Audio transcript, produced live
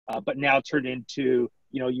but now turned into,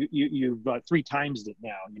 you've 3 times it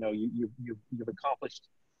now. You've accomplished.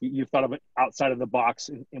 You've thought of it outside of the box,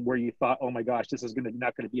 and where you thought, oh my gosh, this is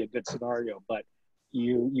not going to be a good scenario, but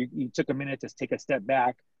you took a minute to take a step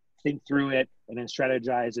back, think through it, and then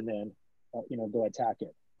strategize, and then go attack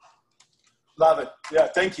it. Love it. Yeah,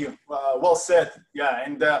 thank you. Well said. Yeah,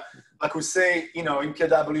 and like we say, in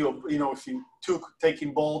KW, if you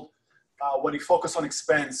taking bold, when you focus on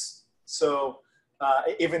expense, so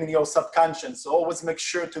even in your subconscious, so always make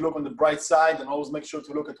sure to look on the bright side, and always make sure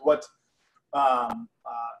to look at what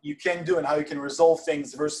you can do and how you can resolve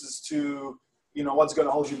things versus to what's going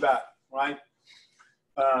to hold you back, right?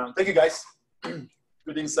 Thank you, guys.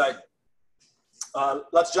 Good insight.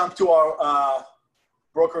 Let's jump to our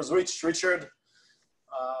brokers. Richard,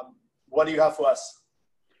 what do you have for us?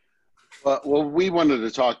 Well, we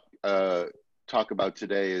wanted to talk about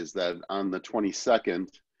today is that on the 22nd,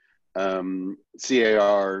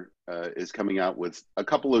 CAR is coming out with a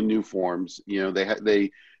couple of new forms.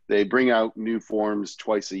 They bring out new forms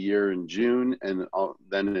twice a year in June and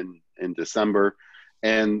then in December.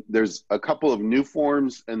 And there's a couple of new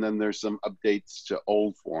forms, and then there's some updates to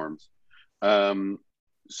old forms.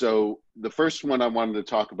 So the first one I wanted to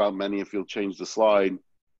talk about, Meny, if you'll change the slide,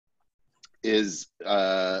 is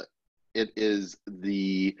it is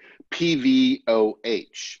the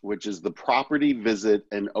PVOH, which is the Property Visit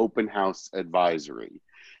and Open House Advisory.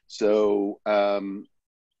 So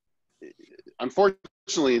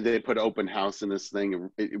unfortunately, they put open house in this thing.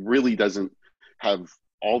 It really doesn't have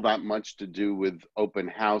all that much to do with open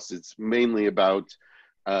house. It's mainly about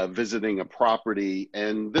visiting a property.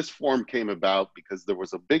 And this form came about because there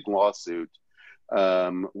was a big lawsuit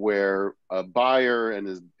where a buyer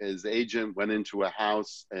and his agent went into a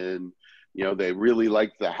house, and they really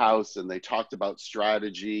liked the house and they talked about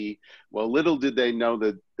strategy. Well, little did they know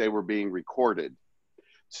that they were being recorded.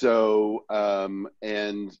 So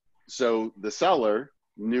so the seller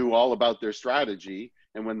knew all about their strategy.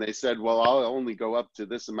 And when they said, well, I'll only go up to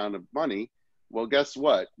this amount of money, well, guess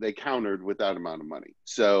what? They countered with that amount of money.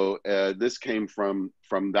 So this came from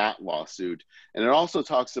that lawsuit. And it also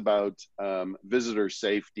talks about visitor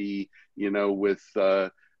safety, with,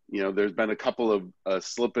 there's been a couple of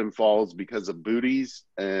slip and falls because of booties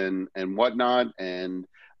and whatnot. And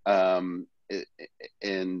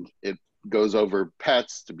it goes over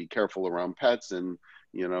pets, to be careful around pets. And,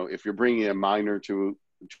 if you're bringing a minor to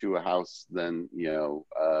a house, then,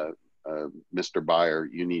 Mr. Buyer,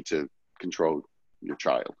 you need to control your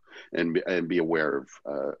child and be aware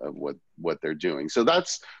of what they're doing. So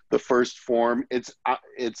that's the first form. It's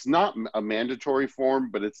not a mandatory form,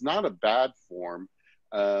 but it's not a bad form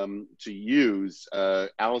to use.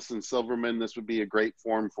 Allison Silverman, this would be a great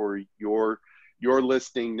form for your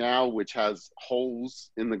listing now, which has holes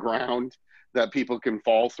in the ground that people can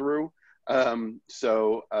fall through.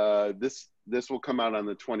 So this will come out on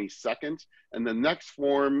the 22nd. And the next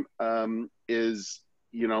form is,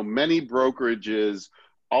 many brokerages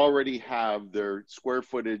already have their square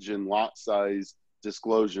footage and lot size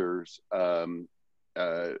disclosures.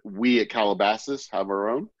 We at Calabasas have our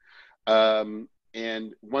own.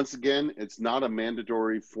 And once again, it's not a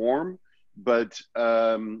mandatory form, but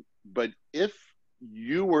if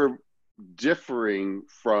you were differing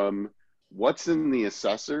from what's in the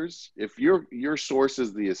assessors, if your source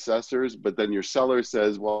is the assessors, but then your seller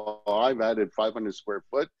says, well, I've added 500 square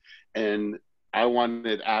foot and I want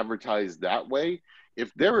it advertised that way.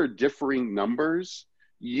 If there are differing numbers,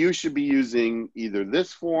 you should be using either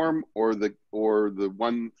this form or the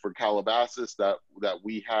one for Calabasas that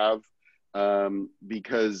we have,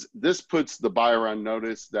 because this puts the buyer on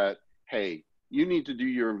notice that, hey, you need to do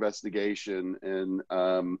your investigation. And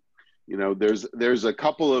there's a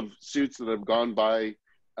couple of suits that have gone by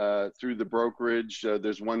through the brokerage.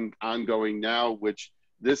 There's one ongoing now, which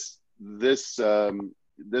this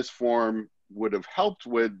form would have helped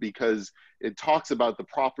with, because it talks about the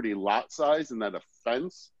property lot size and that a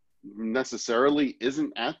fence necessarily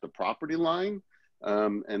isn't at the property line.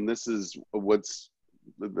 And this is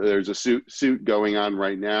there's a suit going on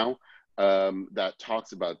right now that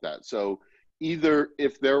talks about that. So either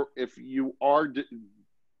if you are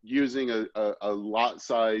using a lot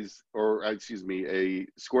size, or excuse me, a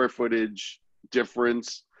square footage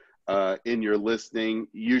difference in your listing,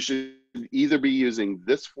 you should either be using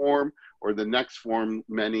this form or the next form.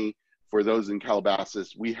 Many, for those in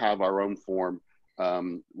Calabasas, we have our own form,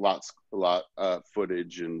 lot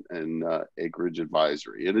footage and acreage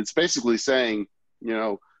advisory. And it's basically saying,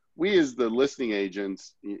 we as the listing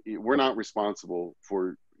agents, we're not responsible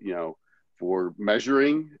for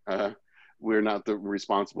measuring we're not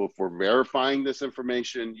responsible for verifying this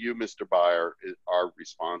information. You, Mr. Buyer, are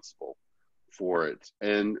responsible for it.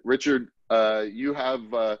 And Richard, you have,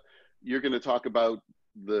 you're going to talk about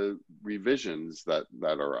the revisions that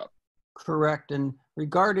are up. Correct. And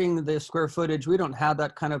regarding the square footage, we don't have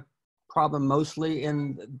that kind of problem mostly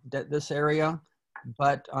in this area,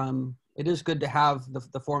 but it is good to have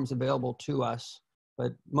the forms available to us.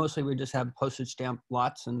 But mostly we just have postage stamp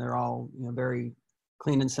lots, and they're all, you know, very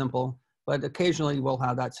clean and simple. But occasionally we'll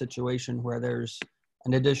have that situation where there's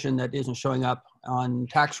an addition that isn't showing up on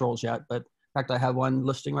tax rolls yet. But in fact, I have one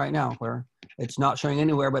listing right now where it's not showing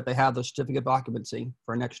anywhere, but they have the certificate of occupancy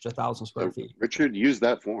for an extra 1,000 square feet. Richard, use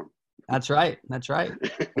that form. That's right. That's right.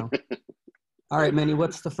 So, all right, Meny,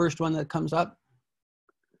 what's the first one that comes up?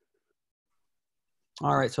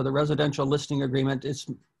 All right, so the residential listing agreement, it's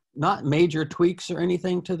not major tweaks or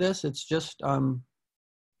anything to this. It's just,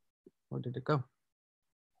 where did it go?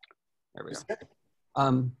 There we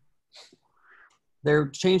go. They're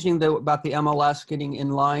changing about the MLS, getting in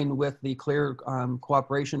line with the clear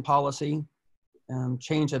cooperation policy.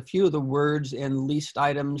 Change a few of the words in leased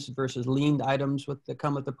items versus liened items that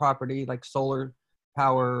come with the property, like solar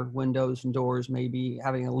power, windows and doors, maybe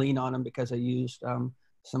having a lien on them because they used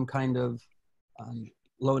some kind of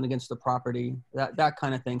loan against the property, that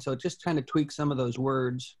kind of thing. So it just kind of tweaks some of those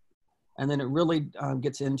words. And then it really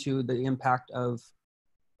gets into the impact of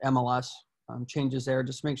MLS, changes there.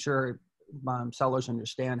 Just make sure sellers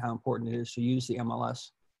understand how important it is to use the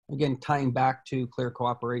MLS. Again, tying back to clear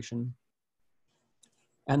cooperation.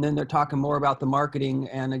 And then they're talking more about the marketing,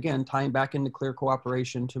 and again, tying back into clear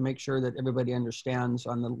cooperation to make sure that everybody understands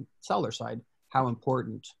on the seller side how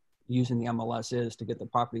important using the MLS is to get the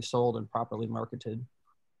property sold and properly marketed.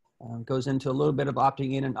 Goes into a little bit of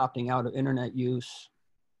opting in and opting out of internet use.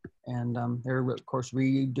 And they're, of course,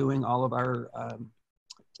 redoing all of our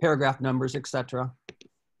paragraph numbers, etc.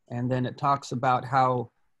 And then it talks about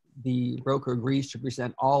how the broker agrees to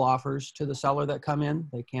present all offers to the seller that come in.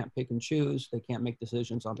 They can't pick and choose. They can't make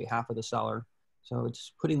decisions on behalf of the seller. So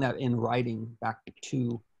it's putting that in writing back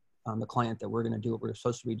to the client that we're going to do what we're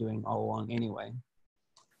supposed to be doing all along anyway.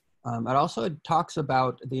 It also talks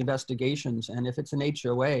about the investigations, and if it's an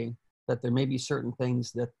HOA, that there may be certain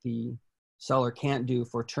things that the seller can't do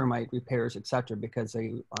for termite repairs, etc., because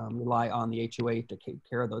they rely on the HOA to take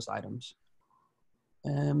care of those items.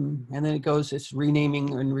 And then it's renaming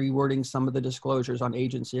and rewording some of the disclosures on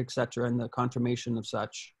agency, etc., and the confirmation of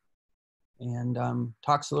such. And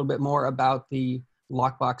talks a little bit more about the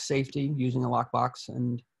lockbox safety, using a lockbox,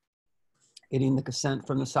 and getting the consent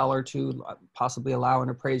from the seller to possibly allow an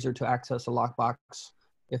appraiser to access a lockbox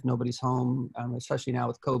if nobody's home, especially now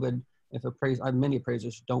with COVID. If many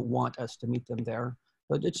appraisers don't want us to meet them there.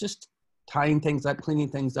 But it's just tying things up, cleaning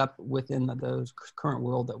things up within the current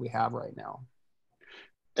world that we have right now.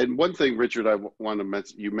 And one thing, Richard, I want to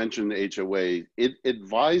mention, you mentioned HOA. It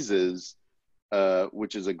advises,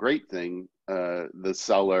 which is a great thing, the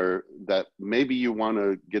seller that maybe you want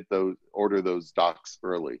to order those docs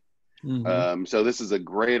early. Mm-hmm. So this is a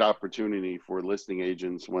great opportunity for listing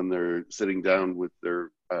agents when they're sitting down with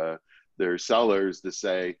their sellers to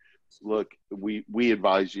say, look, we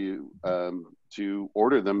advise you to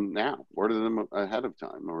order them now, order them ahead of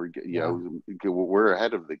time, or we're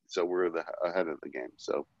ahead of we're ahead of the game.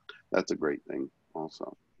 So that's a great thing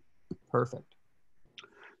also. Perfect.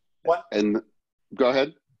 What? And go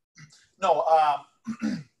ahead. No,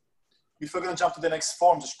 before we're going to jump to the next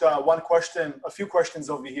form, just one question, a few questions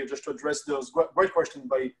over here, just to address those. Great question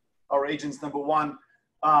by our agents. Number one,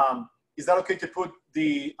 is that okay to put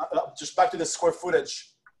just back to the square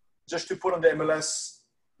footage, just to put on the MLS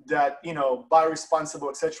that, buyer responsible,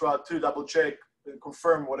 etc., to double check,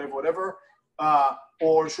 confirm, whatever,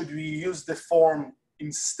 or should we use the form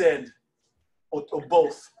instead, or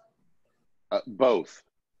both? Both.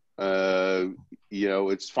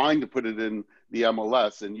 It's fine to put it in the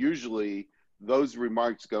MLS, and usually those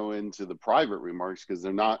remarks go into the private remarks because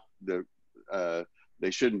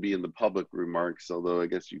they shouldn't be in the public remarks, although I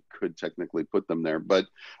guess you could technically put them there. But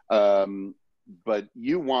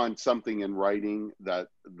you want something in writing that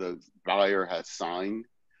the buyer has signed,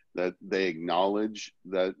 that they acknowledge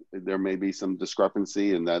that there may be some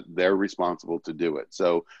discrepancy and that they're responsible to do it.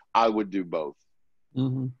 So I would do both.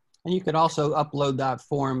 Mm-hmm. And you could also upload that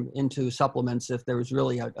form into supplements if there was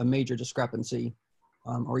really a major discrepancy,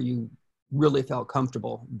 or you really felt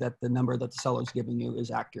comfortable that the number that the seller is giving you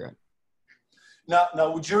is accurate.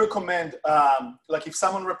 Now, would you recommend, like if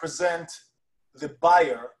someone represents the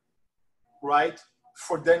buyer, right,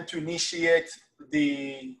 for them to initiate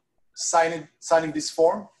the signing this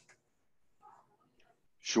form?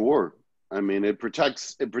 Sure. I mean, it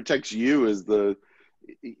protects you as the,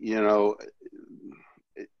 you know,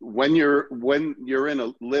 when you're in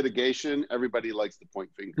a litigation, everybody likes to point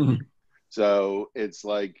fingers. Mhm. So it's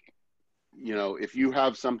like, you know, if you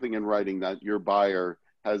have something in writing that your buyer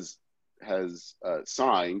has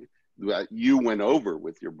signed, that you went over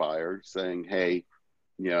with your buyer saying, hey,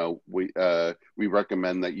 you know, we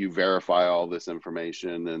recommend that you verify all this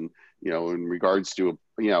information, and, you know, in regards to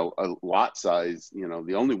a lot size, you know,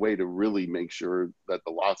 the only way to really make sure that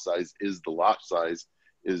the lot size is the lot size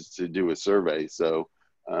is to do a survey. So,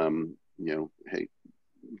 you know, hey,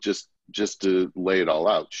 just to lay it all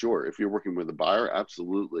out. Sure, if you're working with a buyer,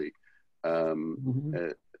 absolutely.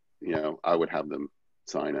 You know, I would have them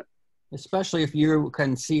sign it. Especially if you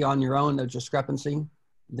can see on your own a discrepancy,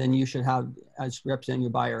 then you should have, as representing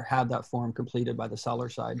your buyer, have that form completed by the seller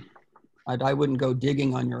side. I wouldn't go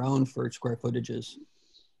digging on your own for square footages.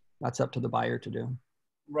 That's up to the buyer to do.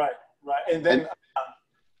 Right. And then,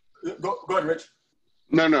 go ahead, Rich.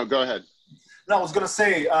 No, go ahead. No, I was going to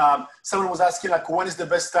say, someone was asking, like, when is the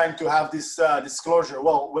best time to have this disclosure?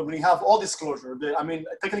 Well, when you have all disclosure, I mean,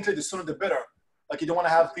 technically, the sooner the better. Like, you don't want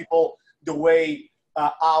to have people the way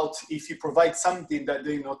out if you provide something that,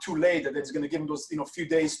 you know, too late, that it's going to give them those, you know, few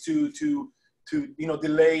days to you know,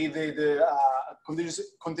 delay the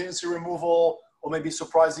contingency removal, or maybe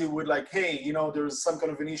surprise you with, like, hey, you know, there's some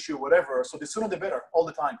kind of an issue, whatever. So the sooner the better, all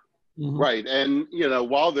the time. Mm-hmm. Right. And, you know,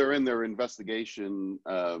 while they're in their investigation,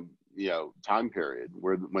 you know, time period,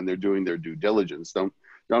 when they're doing their due diligence,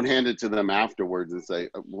 don't hand it to them afterwards and say,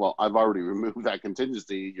 well, I've already removed that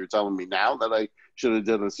contingency. You're telling me now that I should have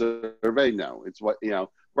done a survey? No, it's what, you know,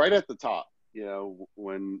 right at the top, you know,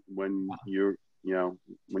 when you're, you know,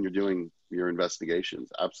 when you're doing your investigations.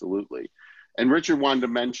 Absolutely. And Richard wanted to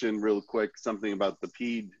mention real quick something about the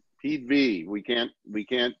PED-V. We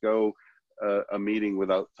can't go a meeting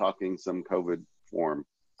without talking some COVID form.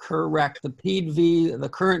 Correct. The PED-V, the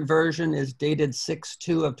current version is dated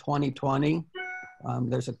 6/2 of 2020.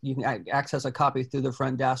 You can access a copy through the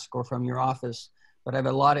front desk or from your office. But I have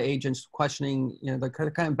a lot of agents questioning, you know,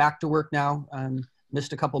 they're kind of back to work now,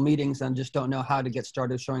 missed a couple meetings and just don't know how to get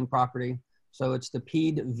started showing property. So it's the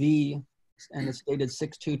PED-V, and it's dated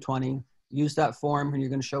 6/2/20. Use that form when you're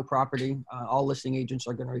going to show property. All listing agents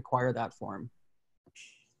are going to require that form.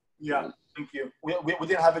 Yeah, thank you. We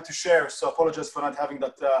didn't have it to share, so apologize for not having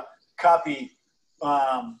that copy.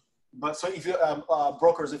 But so if you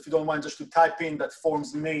brokers, if you don't mind, just to type in that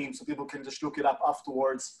form's name so people can just look it up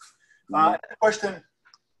afterwards. The question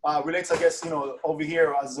relates, I guess, you know, over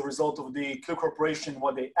here as a result of the Keller Corporation,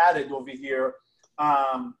 what they added over here.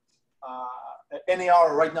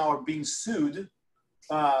 NAR right now are being sued,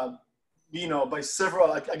 you know, by several,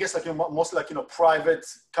 like, I guess, like, you know, mostly, like, you know, private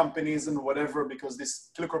companies and whatever, because this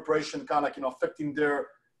Keller Corporation kind of, like, you know, affecting their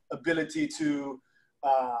ability to,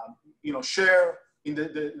 you know, share in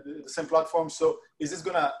the same platform. So is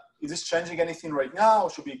this changing anything right now?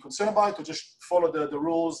 Should we be concerned about it, or just follow the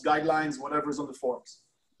rules, guidelines, whatever's on the forms?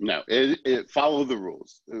 No, it follow the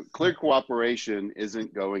rules. Clear cooperation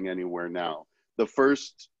isn't going anywhere now. The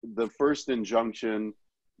first injunction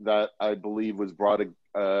that I believe was brought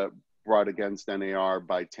against NAR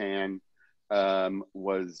by TAN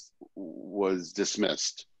was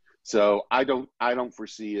dismissed. So I don't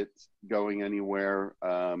foresee it going anywhere.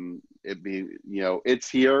 You know, it's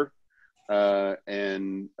here,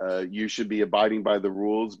 and you should be abiding by the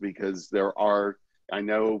rules, because there are, I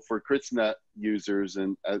know for CRISNet users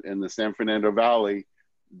in the San Fernando Valley,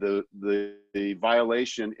 the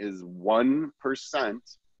violation is 1%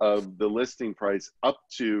 of the listing price up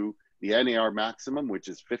to the NAR maximum, which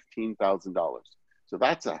is $15,000. So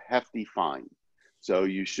that's a hefty fine. So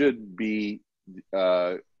you should be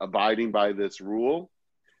abiding by this rule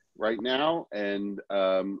right now. And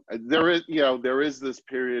there is this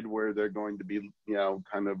period where they're going to be, you know,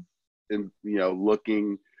 kind of,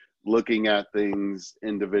 looking at things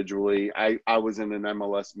individually. I was in an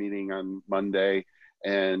MLS meeting on Monday,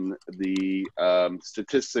 and the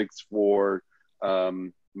statistics for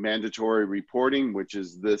mandatory reporting, which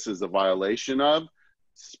this is a violation of,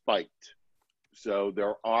 spiked. So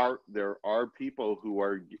there are people who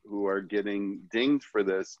are getting dinged for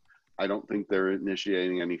this. I don't think they're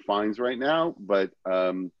initiating any fines right now, but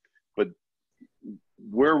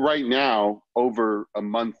we're right now over a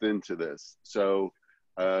month into this, so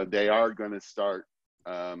they are going to start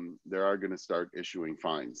issuing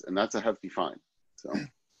fines, and that's a hefty fine. So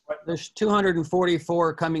there's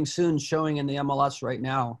 244 coming soon showing in the MLS right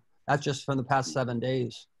now. That's just from the past 7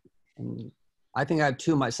 days, and I think I have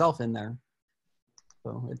 2 myself in there.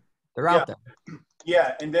 So they're out there.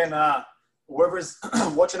 Yeah, and then whoever's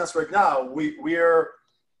watching us right now, we're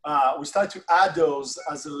we started to add those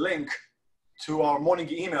as a link to our morning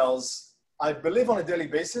emails, I believe on a daily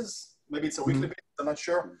basis. Maybe it's a weekly basis, I'm not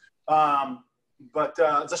sure. But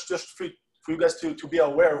just for you guys to be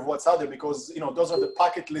aware of what's out there, because, you know, those are the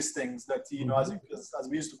pocket listings that, you know, as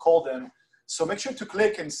we used to call them. So make sure to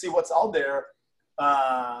click and see what's out there.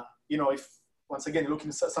 You know, if, once again, you're looking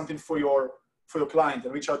at something for your client,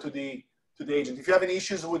 and reach out to the agent. If you have any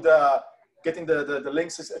issues with getting the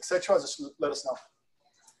links, etc., just let us know.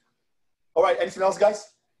 All right, anything else,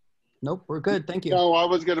 guys? Nope, we're good. Thank you. No, I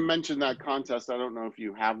was going to mention that contest. I don't know if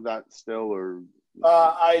you have that still, or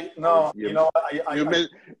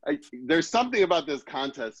there's something about this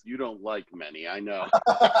contest you don't like, Meny. I know.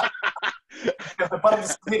 Part of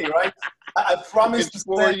this committee, right? I promise. It's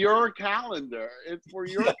for your calendar. It's for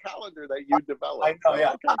your calendar that you develop. I know,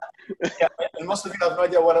 yeah. Yeah. And most of you have no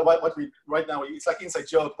idea what we right now. It's like inside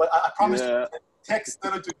joke, but I promise. Yeah. Text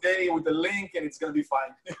them today with the link, and it's gonna be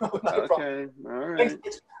fine. Okay. All right.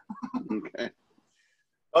 Okay.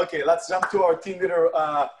 Okay. Let's jump to our team leader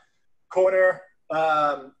corner.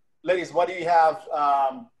 Ladies, what do you have?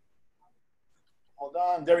 Hold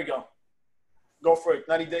on. There we go. Go for it.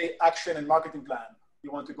 90-day action and marketing plan. You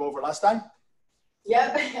want to go over last time?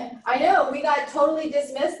 Yep. I know. We got totally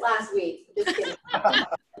dismissed last week. Just kidding.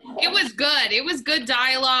 It was good. It was good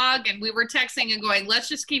dialogue, and we were texting and going, let's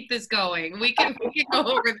just keep this going. We can go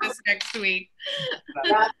over this next week.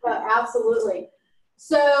 Absolutely.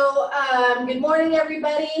 So good morning,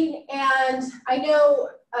 everybody. And I know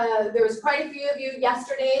there was quite a few of you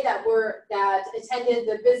yesterday that attended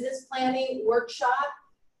the business planning workshop.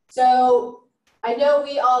 So I know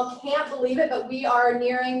we all can't believe it, but we are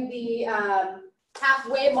nearing the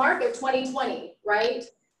halfway mark of 2020, right?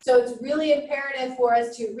 So it's really imperative for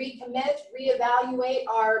us to recommit, reevaluate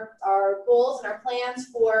our goals and our plans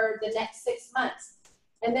for the next 6 months.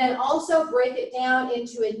 And then also break it down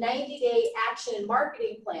into a 90-day action and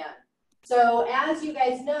marketing plan. So as you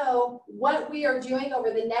guys know, what we are doing over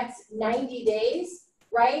the next 90 days,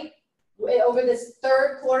 right? Over this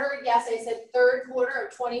third quarter, yes, I said third quarter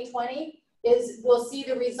of 2020, is we'll see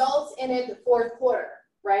the results in the fourth quarter,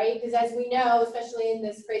 right? Because as we know, especially in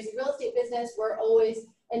this crazy real estate business, we're always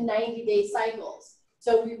in 90-day cycles.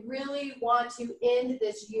 So we really want to end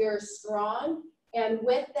this year strong. And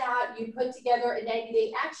with that, you put together a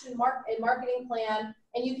 90-day action and marketing plan,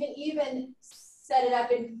 and you can even set it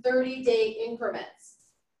up in 30-day increments.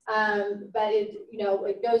 But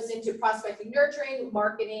it goes into prospecting, nurturing,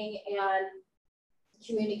 marketing, and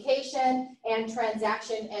communication, and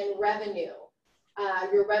transaction and revenue,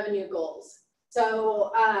 your revenue goals.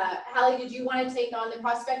 So Halley, did you want to take on the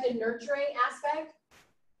prospect and nurturing aspect?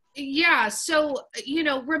 Yeah. So,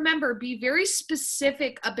 remember, be very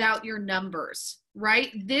specific about your numbers, right?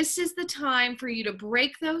 This is the time for you to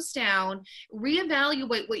break those down,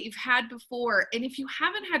 reevaluate what you've had before. And if you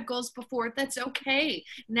haven't had goals before, that's okay.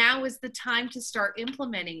 Now is the time to start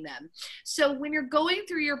implementing them. So when you're going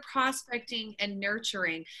through your prospecting and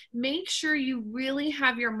nurturing, make sure you really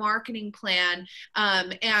have your marketing plan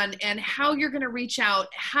and how you're going to reach out,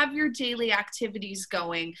 have your daily activities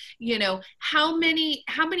going. How many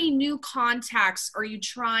new contacts are you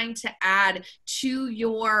trying to add to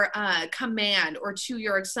your command or to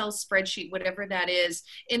your Excel spreadsheet, whatever that is,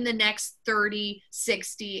 in the next 30,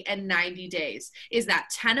 60, and 90 days? Is that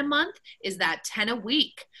 10 a month? Is that 10 a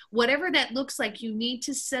week? Whatever that looks like, you need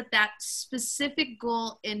to set that specific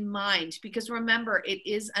goal in mind, because remember, it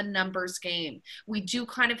is a numbers game. We do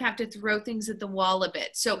kind of have to throw things at the wall a bit.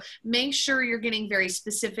 So make sure you're getting very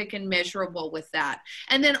specific and measurable with that.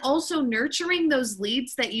 And then also nurturing those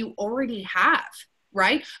leads that you already have.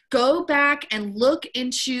 Right? Go back and look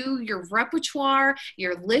into your repertoire,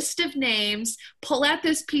 your list of names, pull out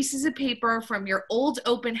those pieces of paper from your old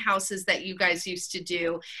open houses that you guys used to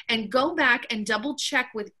do, and go back and double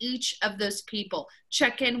check with each of those people.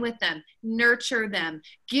 Check in with them, nurture them,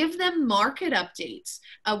 give them market updates.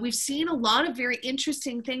 We've seen a lot of very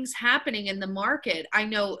interesting things happening in the market. I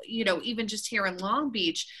know, even just here in Long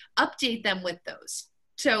Beach, update them with those.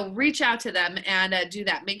 So reach out to them and do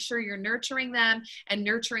that. Make sure you're nurturing them and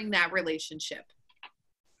nurturing that relationship.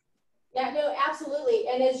 Yeah, no, absolutely.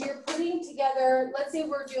 And as you're putting together, let's say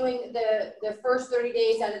we're doing the first 30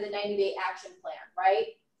 days out of the 90-day action plan, right?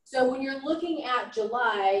 So when you're looking at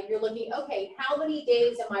July, you're looking, okay, how many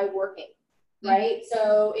days am I working, right?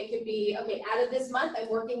 So it could be, okay, out of this month,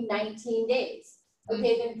 I'm working 19 days.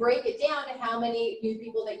 Okay, then break it down to how many new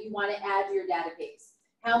people that you want to add to your database.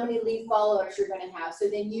 How many lead follow-ups you're going to have. So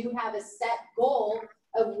then you have a set goal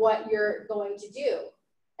of what you're going to do.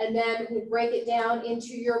 And then we break it down into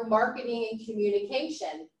your marketing and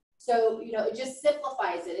communication. So, it just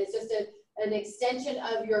simplifies it. It's just an extension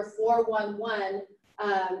of your 411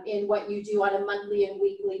 in what you do on a monthly and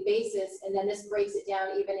weekly basis. And then this breaks it down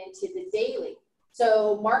even into the daily.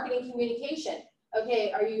 So marketing communication.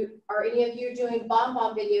 Okay, are any of you doing bomb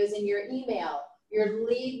videos in your email, your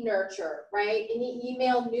lead nurture, right? Any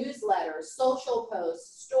email newsletters, social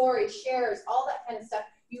posts, stories, shares, all that kind of stuff.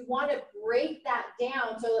 You want to break that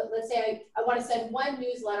down. So let's say I want to send one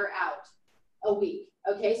newsletter out a week.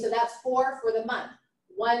 Okay, so that's 4 for the month.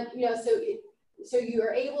 One, you know, so you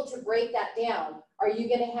are able to break that down. Are you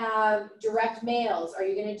going to have direct mails? Are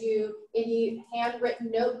you going to do any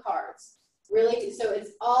handwritten note cards? Really, so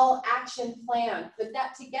it's all action plan. Put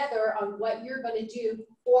that together on what you're going to do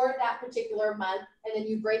for that particular month, and then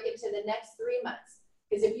you break it to the next 3 months.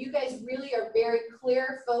 Because if you guys really are very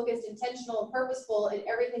clear, focused, intentional, and purposeful in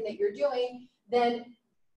everything that you're doing, then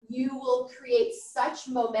you will create such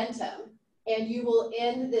momentum, and you will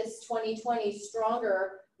end this 2020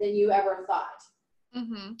 stronger than you ever thought.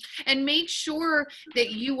 Mm-hmm. And make sure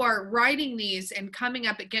that you are writing these and coming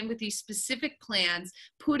up again with these specific plans,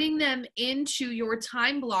 putting them into your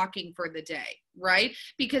time blocking for the day, right?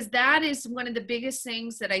 Because that is one of the biggest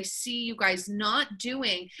things that I see you guys not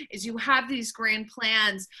doing is you have these grand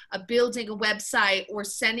plans of building a website or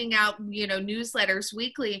sending out, you know, newsletters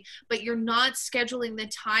weekly, but you're not scheduling the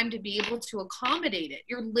time to be able to accommodate it.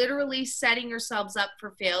 You're literally setting yourselves up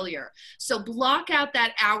for failure. So block out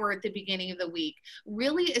that hour at the beginning of the week.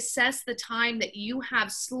 Really assess the time that you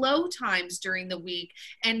have slow times during the week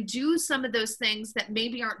and do some of those things that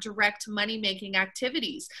maybe aren't direct money-making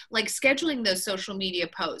activities, like scheduling those social media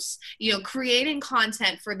posts, you know, creating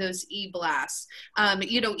content for those e-blasts,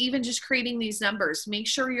 you know, even just creating these numbers. Make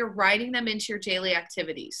sure you're writing them into your daily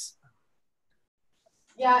activities.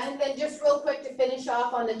 Yeah, and then just real quick to finish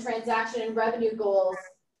off on the transaction and revenue goals,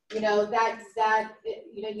 you know,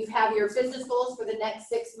 you know, you have your business goals for the next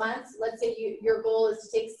 6 months. Let's say your goal is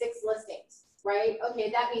to take 6 listings, right?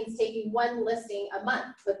 Okay, that means taking 1 listing a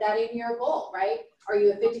month. Put that in your goal, right? Are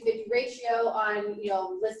you a 50-50 ratio on, you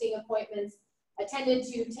know, listing appointments attended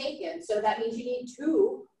to taken? So that means you need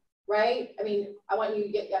 2, right? I mean, I want you to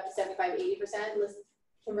get up to 75, 80% list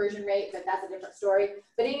conversion rate, but that's a different story.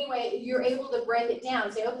 But anyway, you're able to break it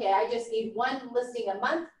down. Say, okay, I just need 1 listing a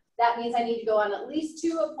month. That means I need to go on at least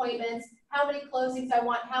 2 appointments, how many closings I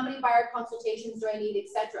want, how many buyer consultations do I need,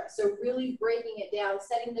 etc. So really breaking it down,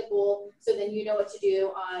 setting the goal so then you know what to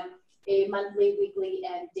do on a monthly, weekly,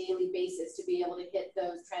 and daily basis to be able to hit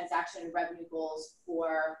those transaction and revenue goals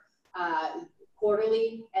for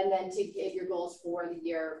quarterly, and then to hit your goals for the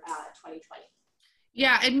year 2020.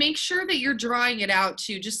 Yeah, and make sure that you're drawing it out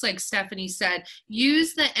too, just like Stephanie said.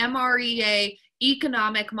 Use the MREA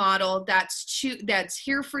economic model that's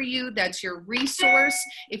here for you. That's your resource.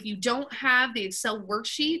 If you don't have the Excel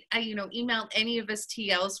worksheet, you know, email any of us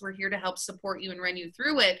TLs. We're here to help support you and run you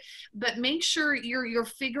through it. But make sure you're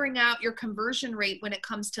figuring out your conversion rate when it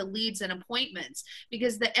comes to leads and appointments,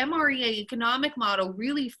 because the MREA economic model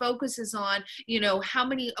really focuses on, you know, how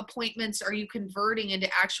many appointments are you converting into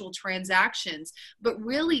actual transactions. But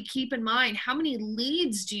really keep in mind, how many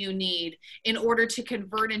leads do you need in order to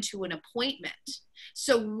convert into an appointment?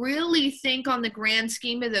 So really think on the grand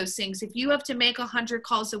scheme of those things. If you have to make 100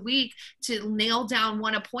 calls a week to nail down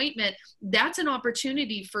 1 appointment, that's an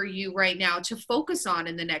opportunity for you right now to focus on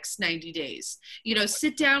in the next 90 days. You know,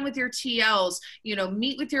 sit down with your TLs, you know,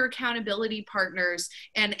 meet with your accountability partners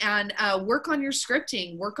and work on your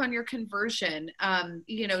scripting, work on your conversion,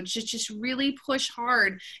 you know, just really push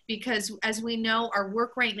hard, because as we know, our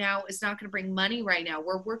work right now is not going to bring money right now.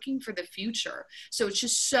 We're working for the future. So it's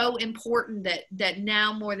just so important that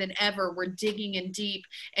now more than ever, we're digging in deep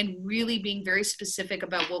and really being very specific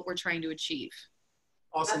about what we're trying to achieve.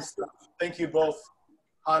 Awesome stuff. Thank you both,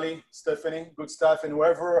 Halley, Stephanie, good stuff. And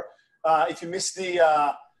wherever, if you missed the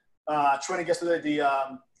training yesterday,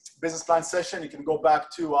 the business plan session, you can go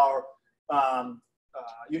back to our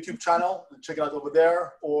YouTube channel and check it out over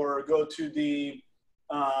there, or go to the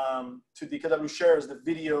KW Shares, the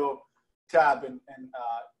video tab, and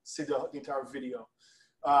see the entire video.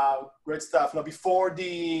 Great stuff. Now, before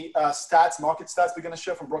the market stats we're going to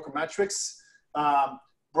share from Broker Metrics,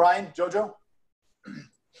 Brian, Jojo?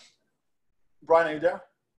 Brian, are you there?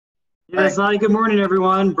 Yes, hi, good morning,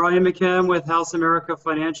 everyone. Brian McKim with House America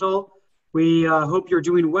Financial. We hope you're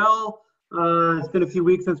doing well. It's been a few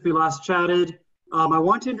weeks since we last chatted. I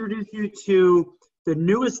want to introduce you to the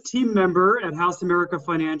newest team member at House America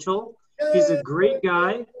Financial. He's a great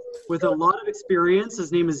guy with a lot of experience.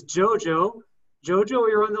 His name is Jojo. Jojo,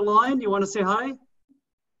 you're on the line. You want to say hi?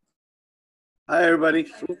 Hi, everybody.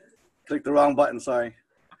 Clicked the wrong button, sorry.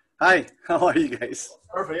 Hi, how are you guys?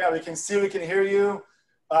 Perfect. Yeah, we can see, we can hear you.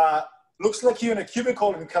 Looks like you're in a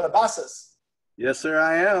cubicle in Calabasas. Yes, sir,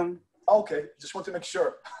 I am. Okay, just want to make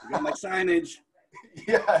sure. You got my signage.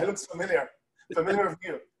 Yeah, it looks familiar. Familiar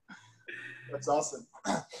view. That's awesome.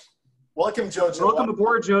 Welcome, Jojo. Welcome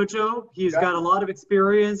aboard, Jojo. He's got a lot of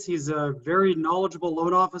experience. He's a very knowledgeable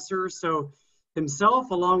loan officer. So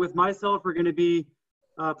himself, along with myself, are going to be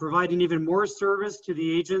providing even more service to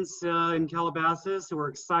the agents in Calabasas who are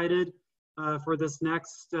excited for this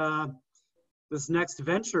next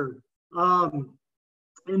venture.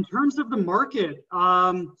 In terms of the market,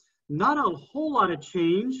 not a whole lot of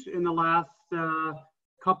change in the last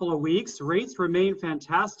couple of weeks. Rates remain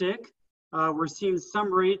fantastic. We're seeing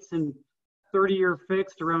some rates in 30-year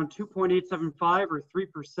fixed around 2.875 or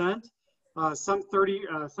 3%. Some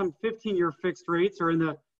 15-year fixed rates are in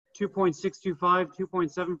the 2.625,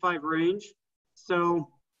 2.75 range. So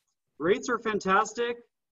rates are fantastic.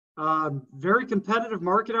 Very competitive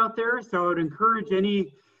market out there. So I would encourage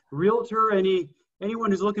any realtor,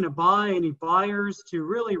 anyone who's looking to buy, any buyers, to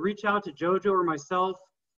really reach out to Jojo or myself,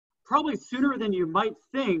 probably sooner than you might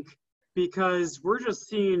think, because we're just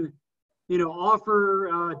seeing, offer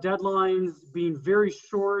deadlines being very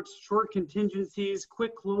short contingencies,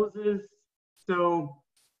 quick closes. So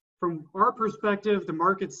from our perspective, the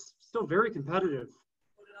market's still very competitive.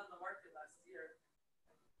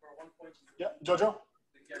 Yeah, Jojo?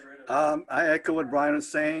 I echo what Brian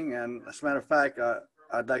was saying, and as a matter of fact,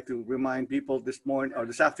 I'd like to remind people this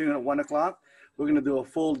afternoon at 1 o'clock, we're going to do a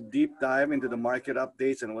full deep dive into the market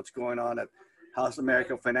updates and what's going on at House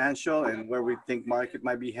America Financial and where we think market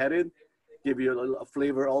might be headed. Give you a little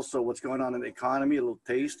flavor also what's going on in the economy, a little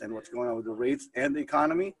taste, and what's going on with the rates and the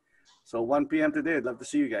economy. So 1 p.m. today, I'd love to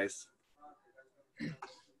see you guys.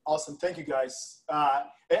 Awesome, thank you guys.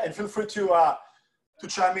 And feel free to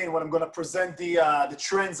chime in when I'm going to present the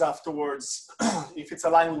trends afterwards, if it's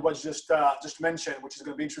aligned with what you just mentioned, which is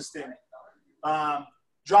going to be interesting.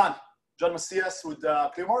 John Macias with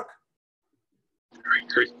Clearmark.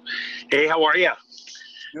 Great. Hey, how are you?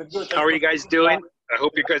 Good. How are you guys doing? I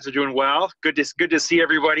hope you guys are doing well. Good to see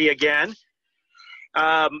everybody again.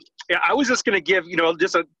 Yeah, I was just going to give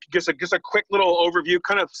just a quick little overview,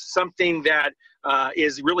 kind of something that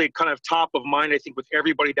is really kind of top of mind, I think, with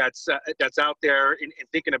everybody that's out there and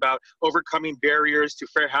thinking about overcoming barriers to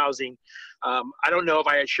fair housing. I don't know if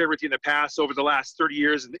I had shared with you in the past, over the last 30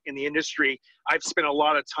 years in the industry, I've spent a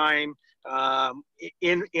lot of time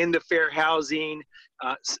in the fair housing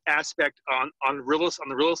aspect on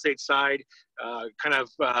the real estate side,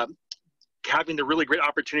 having the really great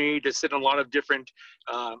opportunity to sit on a lot of different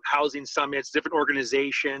housing summits, different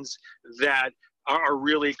organizations that are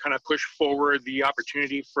really kind of push forward the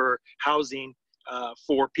opportunity for housing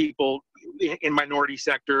for people in minority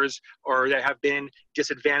sectors or that have been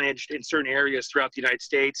disadvantaged in certain areas throughout the United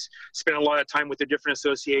States. Spent a lot of time with the different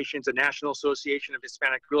associations, the National Association of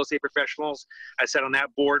Hispanic Real Estate Professionals. I sat on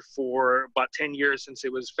that board for about 10 years since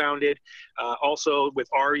it was founded. Also with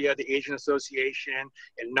ARIA, the Asian Association,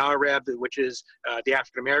 and NAREB, which is the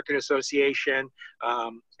African American Association,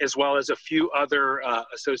 as well as a few other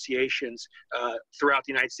associations throughout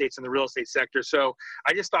the United States in the real estate sector. So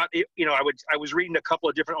I just thought, I was reading a couple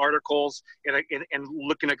of different articles and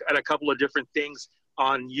looking at a couple of different things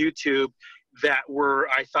on YouTube that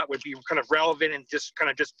I thought would be kind of relevant and just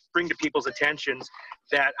bring to people's attentions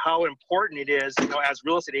that how important it is, as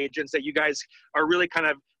real estate agents, that you guys are really kind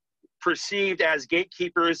of perceived as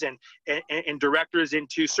gatekeepers and directors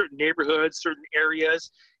into certain neighborhoods, certain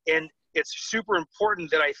areas. And it's super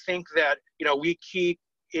important that I think that, we keep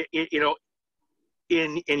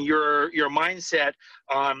in your mindset,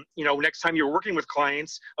 next time you're working with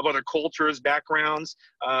clients of other cultures, backgrounds,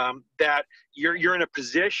 that you're in a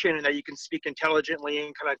position that you can speak intelligently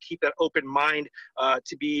and kind of keep that open mind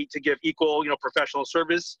to give equal, professional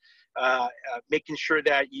service, making sure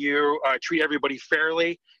that you treat everybody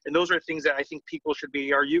fairly. And those are things that I think people should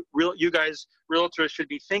be, you guys, realtors, should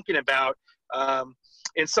be thinking about.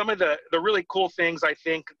 And some of the really cool things I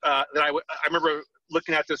think that I remember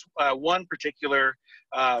looking at this one particular,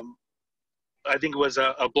 I think it was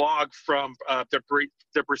a blog from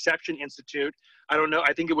the Perception Institute. I don't know,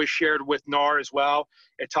 I think it was shared with NAR as well.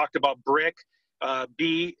 It talked about BRIC,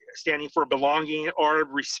 B standing for belonging, R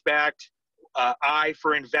respect, I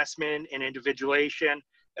for investment and individuation,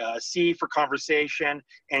 C for conversation,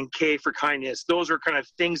 and K for kindness. Those are kind of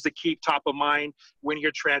things to keep top of mind when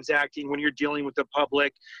you're transacting, when you're dealing with the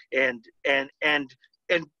public, and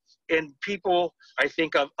people, I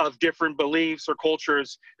think, of different beliefs or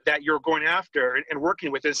cultures that you're going after and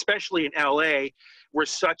working with, especially in LA. We're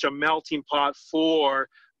such a melting pot for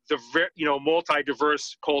the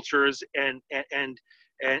multi-diverse cultures and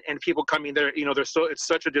and people coming there, it's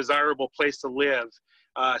such a desirable place to live.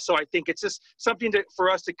 So I think it's just something for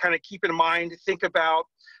us to kind of keep in mind, think about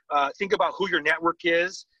who your network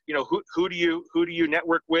is, who do you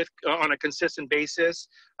network with on a consistent basis?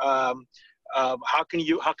 How can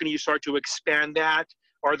you start to expand that?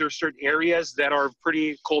 Are there certain areas that are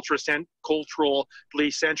pretty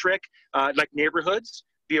culturally centric, like neighborhoods?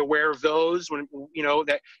 Be aware of those. When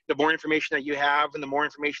that the more information that you have and the more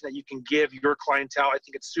information that you can give your clientele, I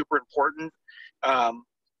think it's super important.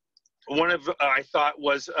 One of I thought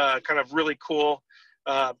was kind of really cool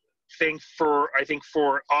thing for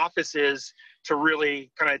offices to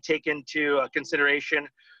really kind of take into consideration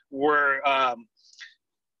were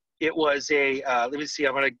it was let me see,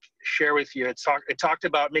 I'm going to share with you. It talked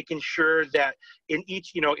about making sure that in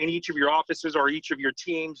each of your offices or each of your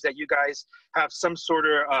teams that you guys have some sort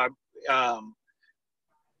of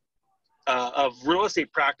real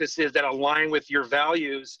estate practices that align with your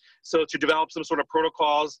values. So to develop some sort of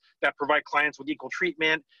protocols that provide clients with equal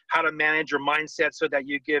treatment, how to manage your mindset so that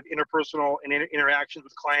you give interpersonal and interactions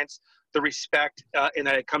with clients the respect and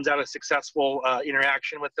that it comes out a successful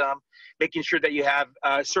interaction with them, making sure that you have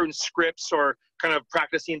certain scripts or kind of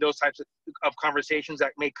practicing those types of conversations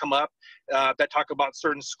that may come up that talk about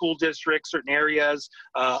certain school districts, certain areas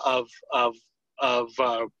that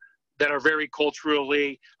are very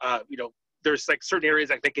culturally, there's like certain areas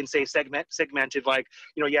like they can say segmented, like,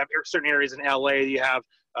 you have certain areas in LA, you have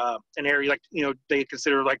an area like, they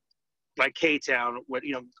consider like K-Town,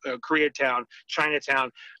 Koreatown,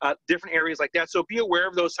 Chinatown, different areas like that. So be aware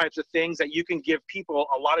of those types of things that you can give people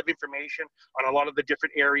a lot of information on a lot of the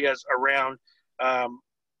different areas around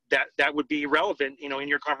that would be relevant, in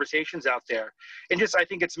your conversations out there. And just, I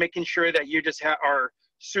think it's making sure that you just are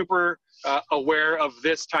super aware of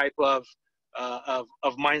this type of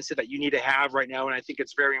mindset that you need to have right now. And I think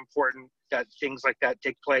it's very important that things like that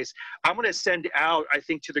take place. I'm going to send out, I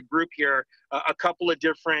think, to the group here, a couple of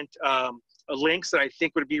different links that I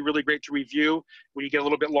think would be really great to review when you get a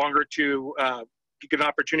little bit longer to get an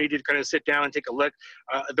opportunity to kind of sit down and take a look.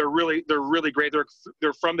 They're really great.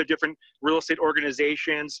 They're from the different real estate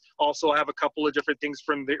organizations. Also, I have a couple of different things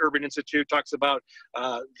from the Urban Institute. Talks about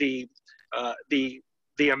the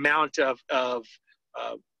amount of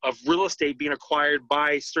real estate being acquired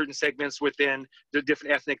by certain segments within the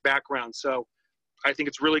different ethnic backgrounds. So I think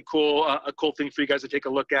it's really cool, a cool thing for you guys to take a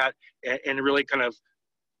look at and really kind of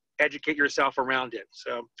educate yourself around it.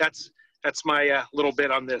 So that's my little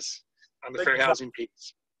bit on this, on the fair housing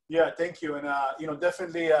piece. Yeah, thank you. And,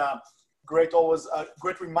 definitely great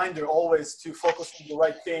reminder always to focus on the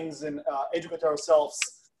right things and educate ourselves,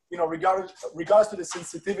 regardless to the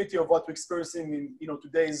sensitivity of what we're experiencing in,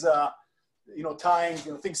 today's, time,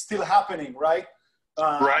 things still happening, right?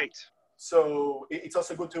 Right. So it's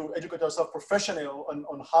also good to educate ourselves professionally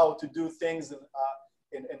on how to do things and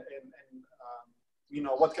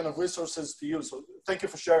what kind of resources to use. So thank you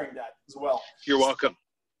for sharing that as well. You're welcome.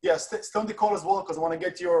 Yes, stay on the call as well, because I want to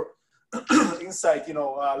get your insight,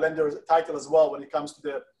 lender title as well when it comes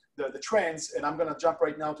to the trends. And I'm going to jump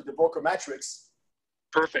right now to the broker metrics.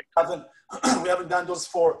 Perfect. We haven't done those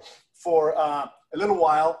for a little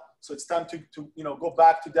while. So it's time to go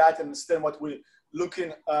back to that and understand what we're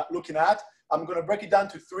looking at. I'm going to break it down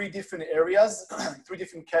to three different areas, three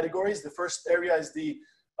different categories. The first area is the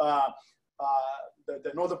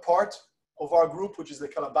northern part of our group, which is the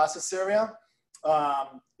Calabasas area.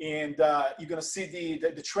 And you're going to see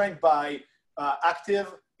the trend by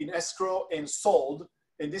active, in escrow, and sold.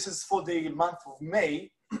 And this is for the month of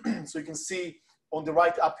May. So you can see on the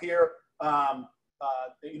right up here,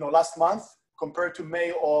 last month compared to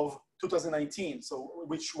May of 2019. So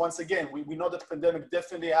which, once again, we know that the pandemic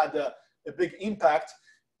definitely had a big impact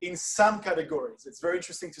in some categories. It's very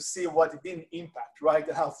interesting to see what it didn't impact, right?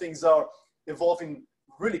 And how things are evolving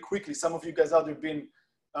really quickly. Some of you guys out there have been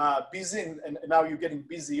busy and now you're getting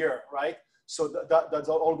busier, right? So that's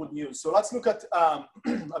all good news. So let's look at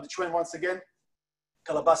the trend once again.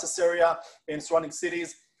 Calabasas area and surrounding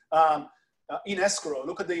cities. In escrow,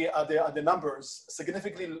 look at the numbers.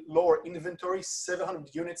 Significantly lower inventory,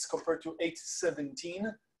 700 units compared to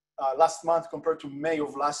 817 last month compared to May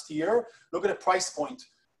of last year. Look at the price point,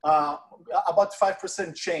 about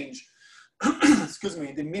 5% change. Excuse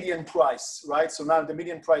me, the median price, right? So now the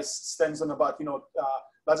median price stands on about,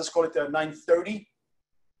 let's just call it 930,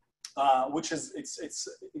 which is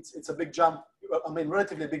it's a big jump. I mean,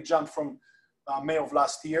 relatively big jump from May of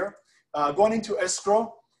last year. Going into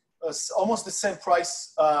escrow. Almost the same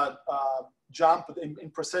price jump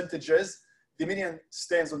in percentages. The median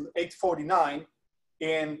stands on 849,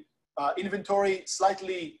 and inventory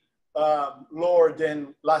slightly lower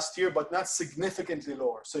than last year, but not significantly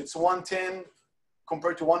lower. So it's 110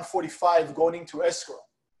 compared to 145 going into escrow,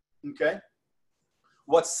 okay?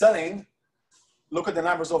 What's selling, look at the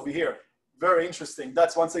numbers over here. Very interesting.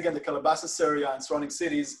 That's once again the Calabasas area and surrounding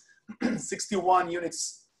cities. 61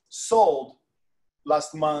 units sold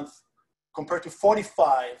last month compared to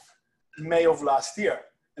 45 May of last year.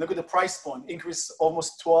 And look at the price point, increase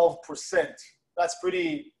almost 12%. That's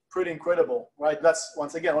pretty incredible, right? That's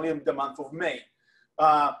once again only the month of May.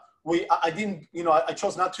 I didn't, you know, I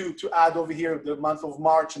chose not to add over here the month of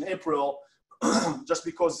March and April, just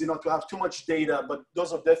because, you know, to have too much data, but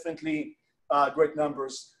those are definitely great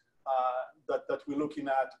numbers that we're looking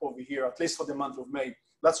at over here, at least for the month of May.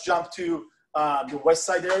 Let's jump to the West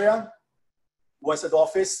Side area, West Side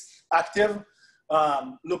office, active.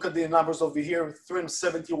 Look at the numbers over here,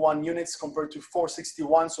 371 units compared to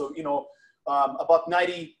 461. So, you know, about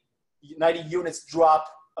 90 units drop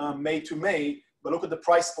May to May, but look at the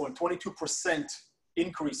price point, 22%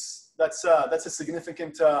 increase. That's a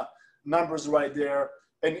significant numbers right there.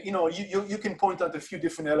 And, you know, you can point out a few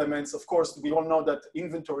different elements. Of course, we all know that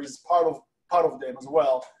inventory is part of them as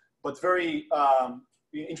well, but very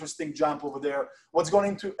interesting jump over there. What's going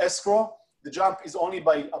into escrow? The jump is only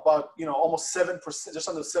by about, you know, almost 7%, just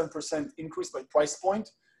under 7% increase by price point.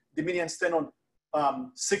 The median stand on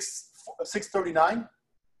 639.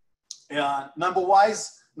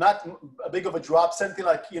 Number-wise, not a big of a drop, something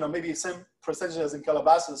like, you know, maybe same percentage as in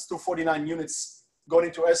Calabasas, 249 units going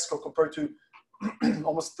into escrow compared to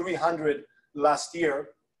almost 300 last year.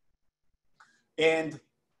 And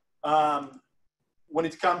when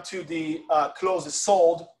it comes to the closes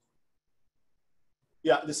sold,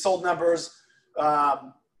 yeah, the sold numbers,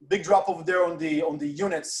 big drop over there on the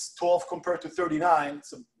units, 12 compared to 39.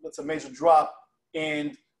 So that's a major drop,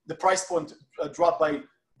 and the price point dropped by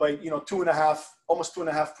you know almost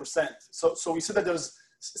 2.5%. So we see that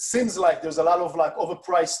seems like there's a lot of like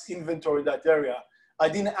overpriced inventory in that area. I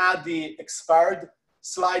didn't add the expired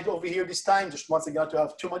slide over here this time, just once again to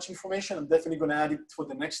have too much information. I'm definitely going to add it for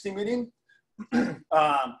the next team meeting.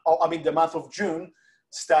 I mean the month of June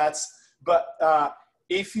stats, but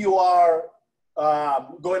if you are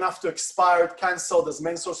going after expired, canceled as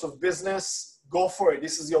main source of business, go for it.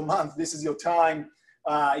 This is your month. This is your time.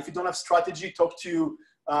 If you don't have strategy, talk to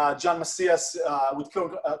John Macias with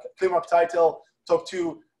ClearMark Title. Talk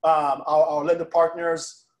to our lender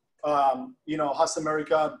partners, you know, Haas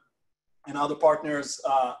America and other partners,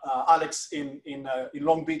 Alex in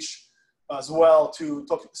Long Beach as well, to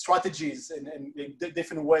talk strategies and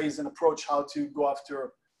different ways and approach how to go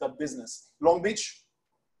after that business. Long Beach,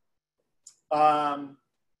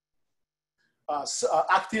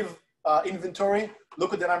 active inventory.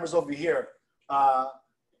 Look at the numbers over here.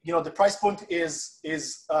 You know, the price point is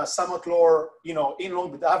somewhat lower, you know, in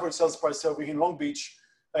Long Beach, the average sales price over here in Long Beach.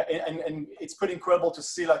 And it's pretty incredible to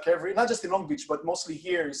see like not just in Long Beach, but mostly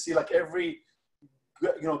here, you see like every,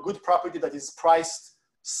 you know, good property that is priced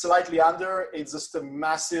slightly under, it's just a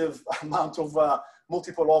massive amount of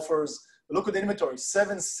multiple offers. Look at the inventory,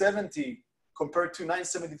 770 compared to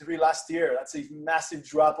 973 last year. That's a massive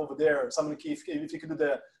drop over there. Someone, if you can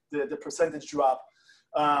do the percentage drop.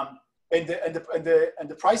 And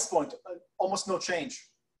the price point, almost no change.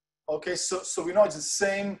 Okay, so we know it's the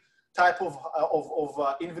same type of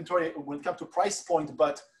inventory when it comes to price point,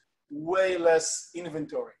 but way less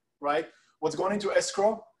inventory, right? What's going into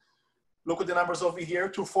escrow? Look at the numbers over here,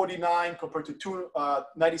 249 compared to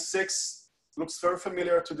 296. Looks very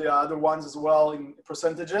familiar to the other ones as well in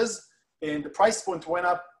percentages. And the price point went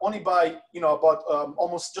up only by, you know, about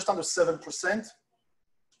almost just under 7%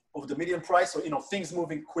 of the median price. So, you know, things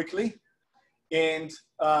moving quickly. And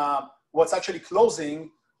what's actually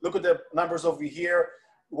closing, look at the numbers over here,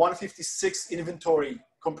 156 inventory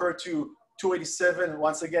compared to 287.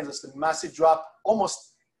 Once again, just a massive drop,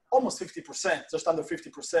 almost 50%, just under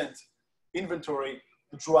 50% inventory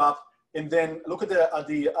drop. And then look at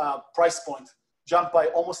the price point, jumped by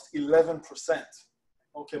almost 11%.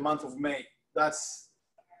 Okay, month of May. That's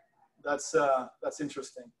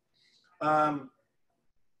interesting. Let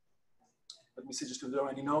me see just if there are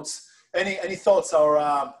any notes. Any thoughts,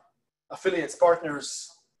 our affiliates, partners,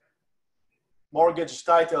 mortgage,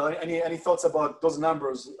 title, any thoughts about those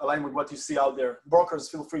numbers aligned with what you see out there? Brokers,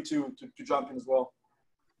 feel free to jump in as well.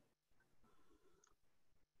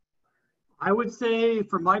 I would say,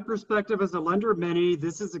 from my perspective as a lender, Meny,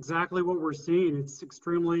 this is exactly what we're seeing. It's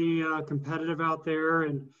extremely competitive out there,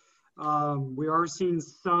 and we are seeing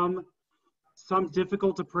some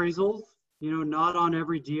difficult appraisals. You know, not on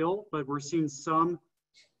every deal, but we're seeing some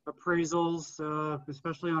appraisals,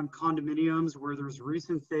 especially on condominiums where there's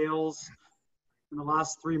recent sales. in the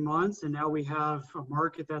last 3 months, and now we have a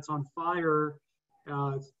market that's on fire.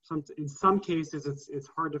 In some cases, it's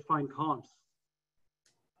hard to find comps.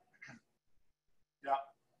 Yeah.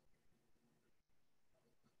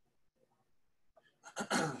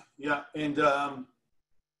 Yeah, and I'm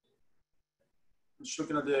just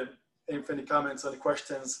looking at if any comments or any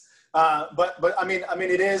questions. But I mean,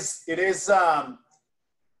 it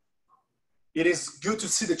is good to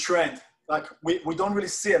see the trend. Like we don't really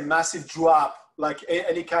see a massive drop, like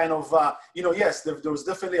any kind of, yes, there was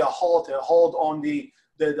definitely a hold on the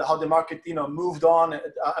how the market, moved on.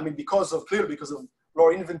 I mean, because of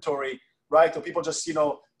lower inventory, right? Or people just,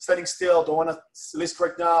 standing still, don't want to list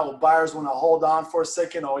right now, or buyers want to hold on for a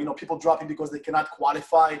second, or, people dropping because they cannot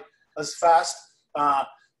qualify as fast.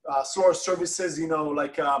 Slower services,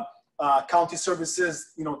 like county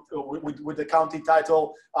services, with the county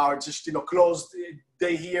title are just, closed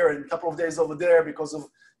day here and a couple of days over there because of,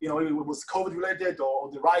 it was COVID related or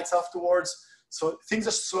the riots afterwards. So things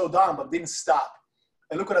are slowed down, but didn't stop.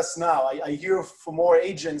 And look at us now. I hear from more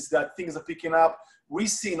agents that things are picking up. We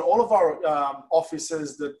see in all of our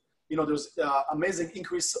offices that, there's amazing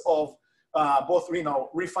increase of both,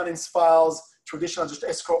 refinance files, traditional just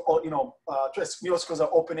escrow, new escrows are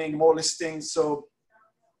opening, more listings. So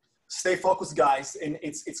stay focused, guys. And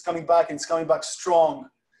it's coming back, and it's coming back strong.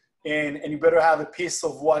 And you better have a piece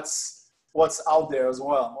of what's out there as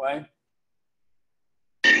well, right?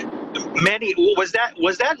 Meny, was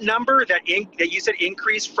that number that you said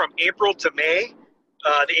increased from April to May?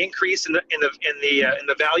 The increase in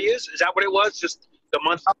the values, is that what it was? Just the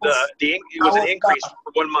month, it was an increase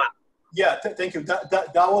for 1 month. Yeah, thank you.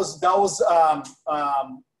 That was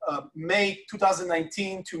May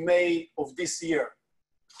 2019 to May of this year.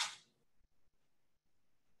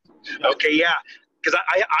 Okay, yeah, because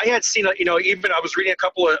I had seen, even I was reading a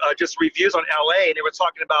couple of just reviews on LA, and they were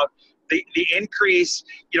talking about the increase,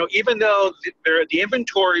 even though the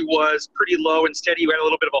inventory was pretty low and steady, you had a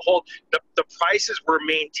little bit of a hold, the prices were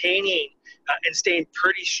maintaining and staying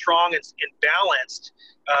pretty strong and balanced.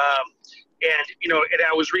 And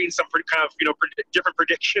I was reading some pretty kind of, different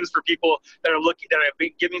predictions for people that have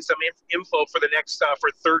been giving some info for the next, for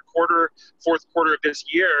third quarter, fourth quarter of this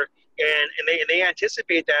year. And they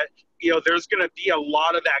anticipate that, there's going to be a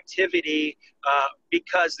lot of activity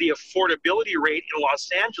because the affordability rate in Los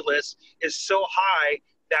Angeles is so high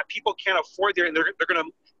that people can't afford there, and they're going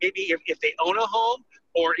to maybe if they own a home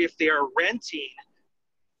or if they are renting,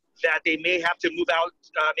 that they may have to move out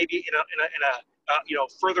maybe in a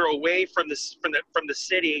further away from the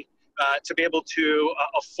city to be able to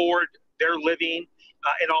afford their living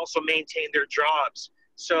and also maintain their jobs.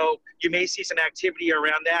 So you may see some activity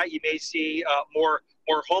around that. You may see more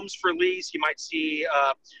homes for lease. You might see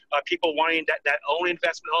people wanting that own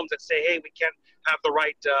investment homes that say, hey, we can't have the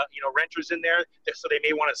right renters in there, so they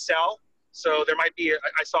may want to sell. So there might be,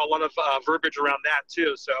 I saw a lot of verbiage around that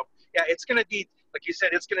too. So yeah, it's going to be, like you said,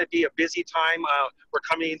 it's going to be a busy time. We're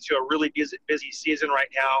coming into a really busy season right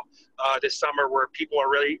now this summer, where people are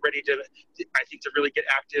really ready to really get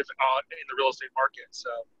active in the real estate market. So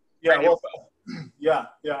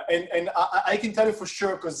yeah, and I can tell you for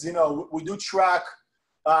sure, because we do track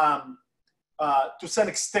to some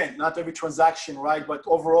extent, not every transaction, right, but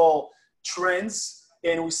overall trends,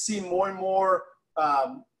 and we see more and more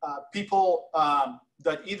people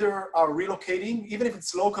that either are relocating, even if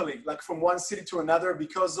it's locally, like from one city to another,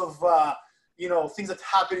 because of things that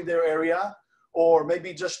happen in their area, or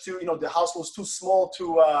maybe just to the house was too small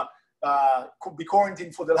to be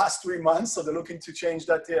quarantined for the last 3 months, so they're looking to change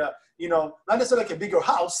that. Not necessarily like a bigger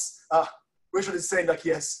house. Richard is saying like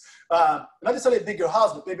yes, not necessarily a bigger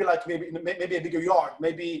house, but maybe a bigger yard,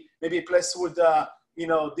 maybe a place with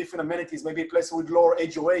different amenities, maybe a place with lower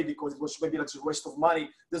HOA because it was maybe like a waste of money.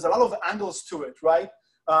 There's a lot of angles to it, right?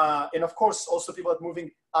 And of course, also people are moving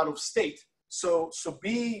out of state. So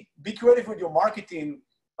be creative with your marketing,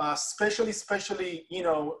 especially,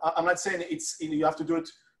 I'm not saying you have to do it,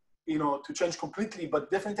 to change completely, but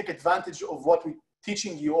definitely take advantage of what we're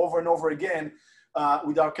teaching you over and over again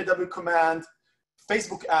with our KW Command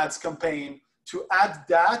Facebook ads campaign, to add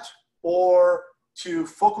that, or to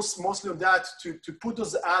focus mostly on that, to put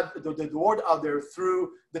those the word out there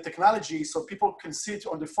through the technology, so people can see it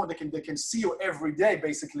on the phone. They can see you every day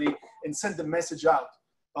basically, and send the message out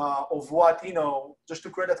of what, just to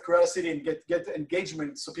create that curiosity and get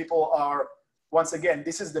engagement. So people are, once again,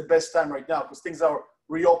 this is the best time right now because things are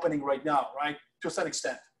reopening right now, right? To some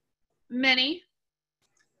extent. Meny?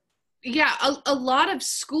 Yeah, a lot of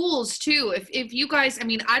schools too. If you guys, I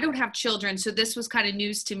mean, I don't have children, so this was kind of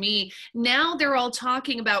news to me. Now they're all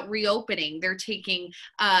talking about reopening. They're taking,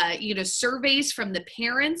 surveys from the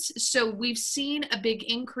parents. So we've seen a big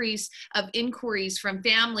increase of inquiries from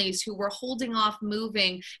families who were holding off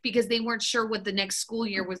moving because they weren't sure what the next school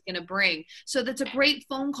year was going to bring. So that's a great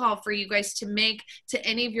phone call for you guys to make to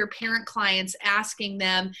any of your parent clients, asking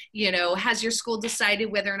them, has your school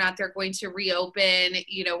decided whether or not they're going to reopen?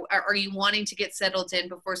 Are you wanting to get settled in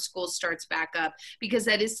before school starts back up? Because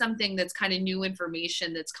that is something that's kind of new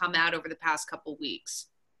information that's come out over the past couple weeks.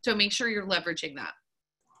 So make sure you're leveraging that.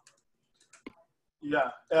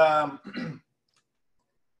 Yeah.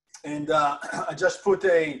 I just put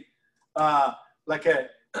a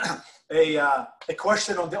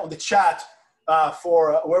question on the chat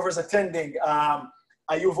for whoever's attending. Are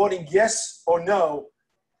you voting yes or no?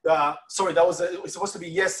 Sorry, it's supposed to be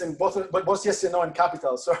yes and both yes and no in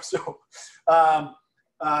capital. So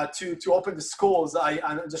to open the schools, I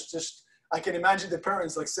can imagine the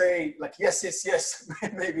parents say yes,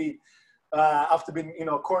 maybe after being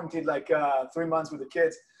quarantined 3 months with the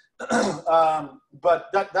kids. But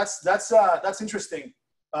that's interesting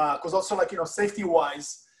because also safety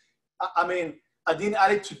wise, I mean, I didn't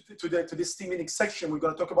add it to this team meeting section. We're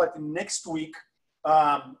going to talk about it next week.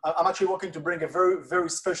 I'm actually working to bring a very, very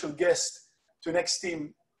special guest to next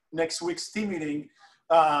week's team meeting.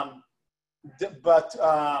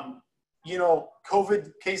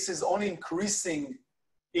 COVID cases only increasing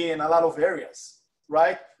in a lot of areas,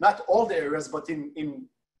 right? Not all the areas, but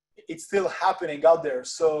it's still happening out there.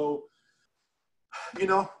 So,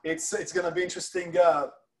 it's going to be interesting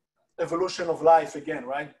evolution of life again,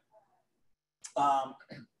 right?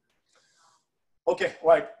 Okay,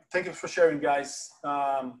 right. Thank you for sharing, guys.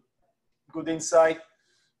 Good insight.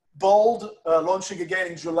 Bold, launching again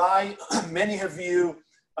in July. Many of you,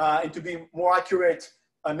 and to be more accurate,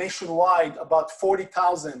 nationwide, about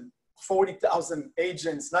 40,000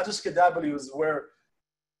 agents, not just KWs, were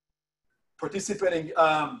participating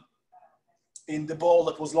in the Bold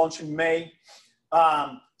that was launched in May.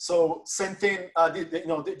 So same thing,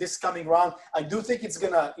 this coming round. I do think it's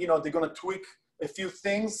gonna, they're gonna tweak a few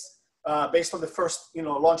things based on the first,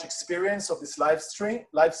 launch experience of this live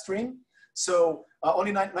stream. So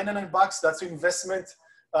only $99, that's your investment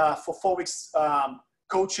for 4 weeks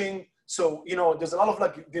coaching. So, there's a lot of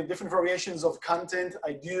the different variations of content.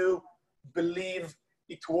 I do believe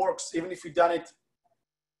it works, even if you've done it,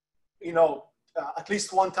 at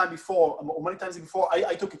least one time before, or many times before.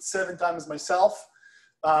 I took it 7 times myself.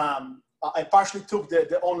 I partially took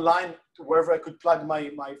the online to wherever I could plug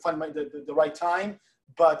find the right time.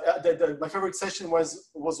 But my favorite session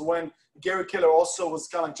was when Gary Keller also was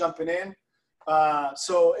kind of jumping in.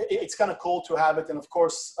 So it's kind of cool to have it. And of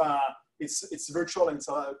course, it's virtual, and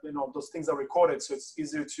so, those things are recorded, so it's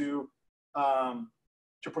easier to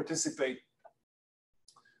participate.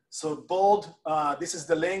 So Bold, this is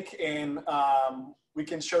the link, and we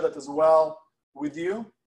can share that as well with you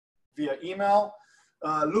via email.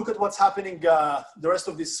 Look at what's happening the rest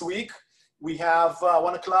of this week. We have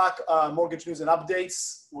 1 o'clock mortgage news and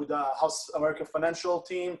updates with the House America Financial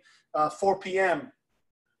team. 4 p.m.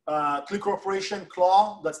 Click Corporation,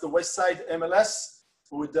 Claw, that's the West Side MLS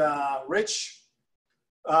with Rich.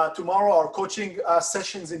 Tomorrow, our coaching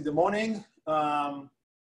sessions in the morning.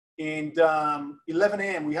 And 11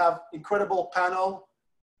 a.m., we have incredible panel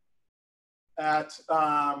at,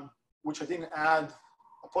 which I didn't add,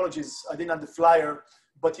 apologies, I didn't add the flyer,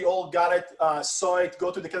 but you all got it, saw it.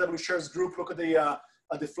 Go to the KW Shares group, look at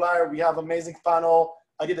the flyer. We have amazing panel.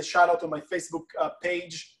 I did a shout out on my Facebook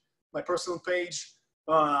page, my personal page.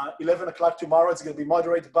 11 o'clock tomorrow. It's going to be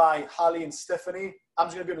moderated by Halley and Stephanie. I'm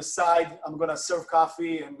just going to be on the side. I'm going to serve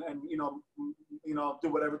coffee and do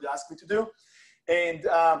whatever they ask me to do. And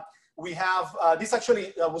we have, this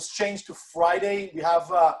actually was changed to Friday. We have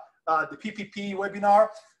the PPP webinar,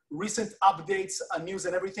 recent updates, news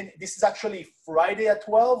and everything. This is actually Friday at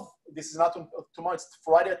 12. This is not tomorrow, it's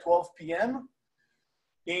Friday at 12 p.m.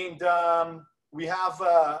 And we have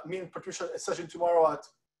me and Patricia a session tomorrow at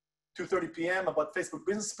 2:30 p.m. about Facebook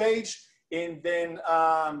business page. And then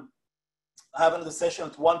I have another session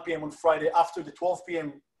at 1 p.m. on Friday after the 12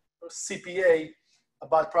 p.m. CPA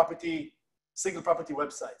about single property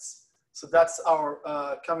websites. So that's our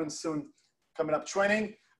coming up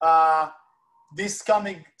training. This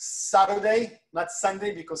coming Saturday, not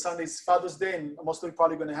Sunday, because Sunday is Father's Day, and most of you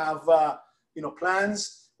probably going to have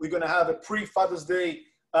plans. We're going to have a pre-Father's Day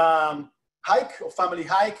hike or family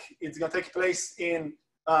hike. It's going to take place in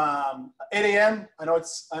 8 a.m. I know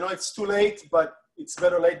it's too late, but it's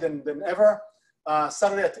better late than ever.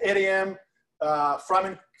 Saturday at 8 a.m.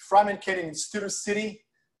 Fryman Canyon in Student City.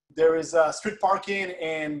 There is street parking,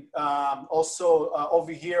 and also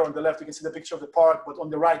over here on the left, you can see the picture of the park, but on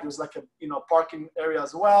the right, there's like a parking area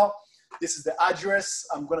as well. This is the address.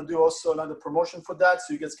 I'm gonna do also another promotion for that,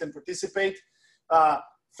 so you guys can participate.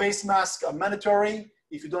 Face masks are mandatory.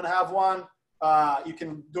 If you don't have one, you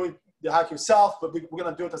can do it the hike yourself, but we're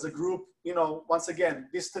gonna do it as a group. Once again,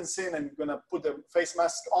 distancing, and we're gonna put the face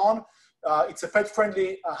mask on. It's a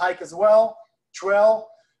pet-friendly hike as well, trail.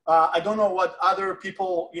 I don't know what other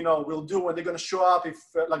people, will do when they're gonna show up. If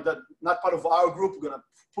like that, not part of our group, we're gonna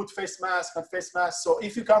put face mask, not face mask. So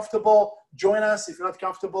if you're comfortable, join us. If you're not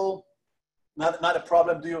comfortable, not a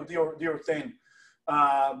problem. Do your thing.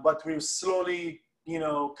 But we're slowly,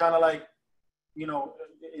 kind of like,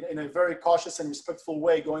 in a very cautious and respectful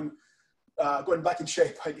way, going back in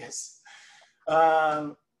shape, I guess.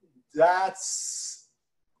 That's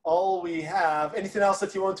all we have. Anything else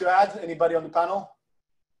that you want to add? Anybody on the panel?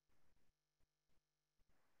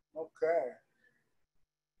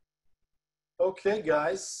 Okay,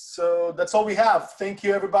 guys. So that's all we have. Thank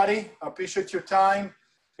you, everybody. I appreciate your time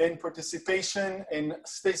and participation, and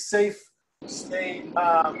stay safe. Stay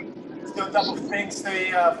on top of things.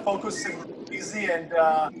 Stay focused and busy, and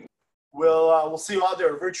we'll see you out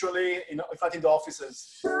there virtually, if not in the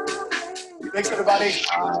offices. Thanks, everybody.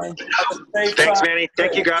 Thanks, Manny.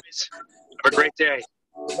 Thank you, guys. Have a great day.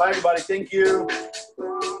 Bye, everybody. Thank you.